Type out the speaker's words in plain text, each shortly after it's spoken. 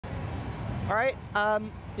All right,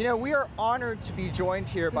 you know, we are honored to be joined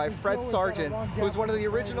here by Fred Sargeant, who was one of the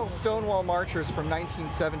original Stonewall marchers from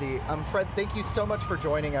 1970. Fred, thank you so much for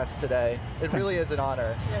joining us today. It really is an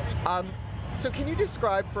honor. So can you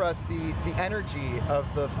describe for us the energy of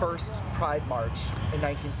the first Pride March in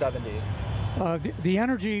 1970? The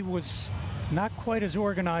energy was not quite as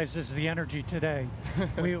organized as the energy today.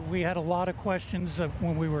 we had a lot of questions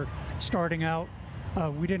when we were starting out.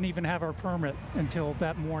 We didn't even have our permit until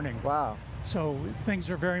that morning. Wow. So things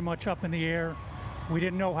are very much up in the air. We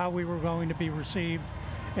didn't know how we were going to be received,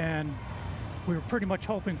 and we were pretty much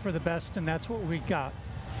hoping for the best, and that's what we got.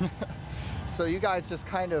 So you guys just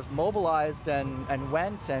kind of mobilized and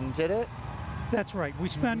went and did it? That's right. We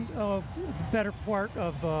spent the better part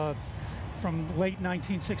of from late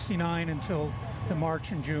 1969 until the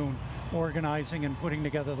March in June organizing and putting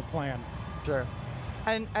together the plan. Sure.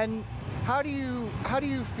 And how do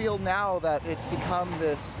you feel now that it's become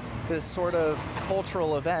this sort of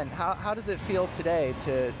cultural event? How does it feel today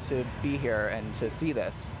to be here and to see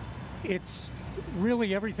this? It's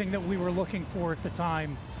really everything that we were looking for at the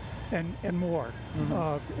time, and more.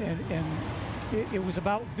 It was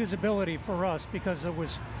about visibility for us because there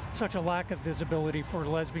was such a lack of visibility for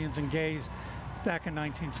lesbians and gays back in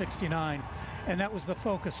 1969, and that was the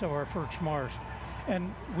focus of our first march.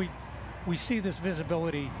 And we see this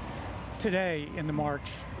visibility today in the march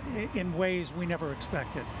in ways we never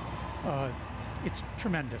expected. It's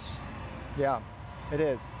tremendous. Yeah, it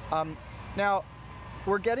is. Now,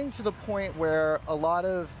 we're getting to the point where a lot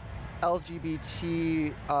of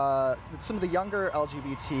LGBT, some of the younger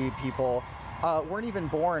LGBT people weren't even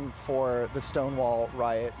born for the Stonewall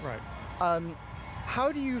riots. Right.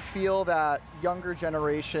 How do you feel that younger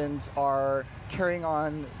generations are carrying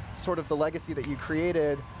on sort of the legacy that you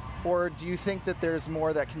created, or do you think that there's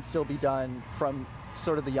more that can still be done from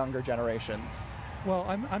sort of the younger generations? Well,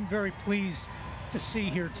 I'm very pleased to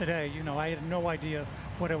see here today. You know, I had no idea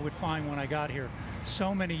what I would find when I got here.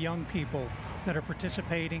 So many young people that are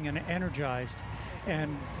participating and energized,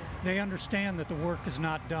 and they understand that the work is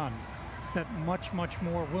not done, that much, much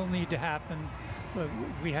more will need to happen.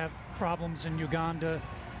 We have problems in Uganda,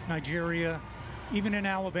 Nigeria, even in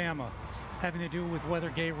Alabama, having to do with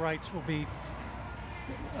whether gay rights will be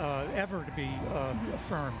ever to be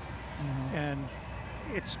affirmed. And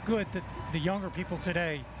it's good that the younger people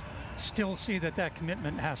today still see that that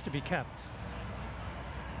commitment has to be kept.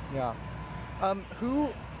 Yeah.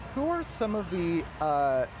 Who are some of the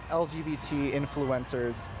LGBT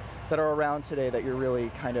influencers that are around today that you're really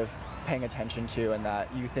kind of paying attention to and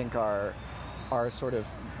that you think are sort of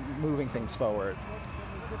moving things forward?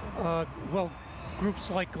 Well, groups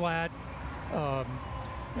like GLAAD,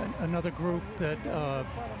 another group that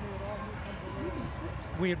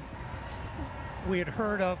we had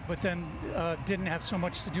heard of, but then didn't have so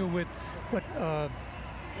much to do with, but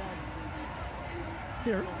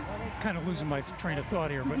they're kind of losing my train of thought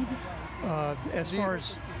here, but as far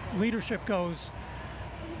as leadership goes,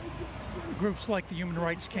 groups like the Human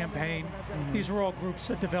Rights Campaign, these are all groups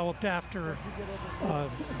that developed after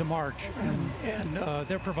the march, and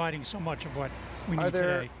they're providing so much of what we need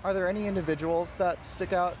today. Are there any individuals that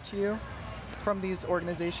stick out to you from these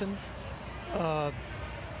organizations?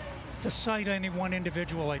 To cite any one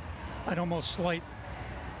individual, I'd almost slight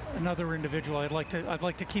another individual. I'd like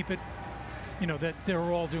to keep it, you know, that they're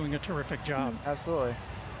all doing a terrific job. Absolutely,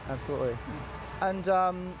 absolutely. And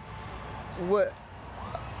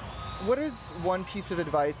what is one piece of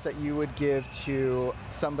advice that you would give to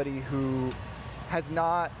somebody who has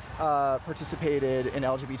not participated in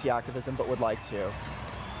LGBT activism but would like to?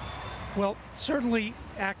 Well, certainly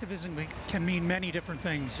activism can mean many different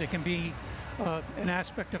things. It can be an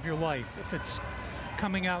aspect of your life. If it's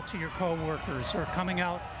coming out to your coworkers or coming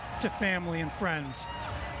out to family and friends,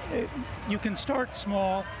 you can start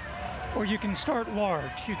small or you can start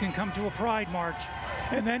large. You can come to a Pride March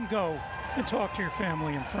and then go and talk to your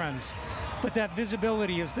family and friends. But that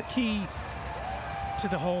visibility is the key to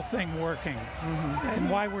the whole thing working, and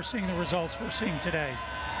why we're seeing the results we're seeing today.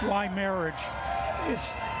 Why marriage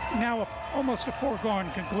is now almost a foregone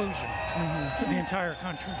conclusion for the entire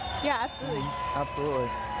country. Yeah, absolutely. Absolutely.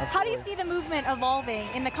 How do you see the movement evolving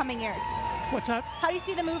in the coming years? What's that? How do you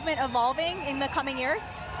see the movement evolving in the coming years?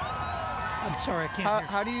 I'm sorry, I can't hear.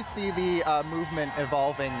 How do you see the movement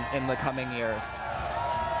evolving in the coming years?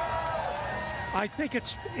 I think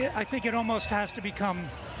it almost has to become,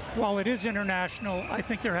 while it is international, I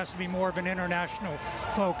think there has to be more of an international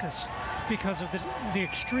focus because of the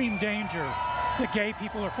extreme danger that gay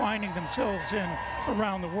people are finding themselves in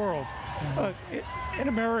around the world. An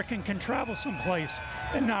American can travel someplace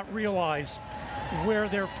and not realize where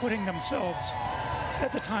they're putting themselves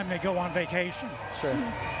at the time they go on vacation. Sure.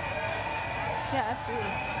 Yeah, absolutely.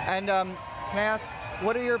 And can I ask,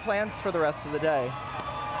 what are your plans for the rest of the day?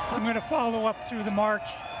 I'm going to follow up through the march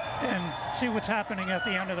and see what's happening at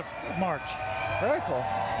the end of the march. Very cool.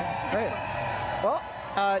 Great. Well,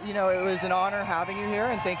 you know, it was an honor having you here,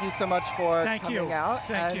 and thank you so much for coming out.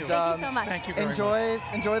 Thank you. Thank you so much. Thank you very much.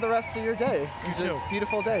 Enjoy the rest of your day. You too. It's a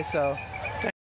beautiful day, so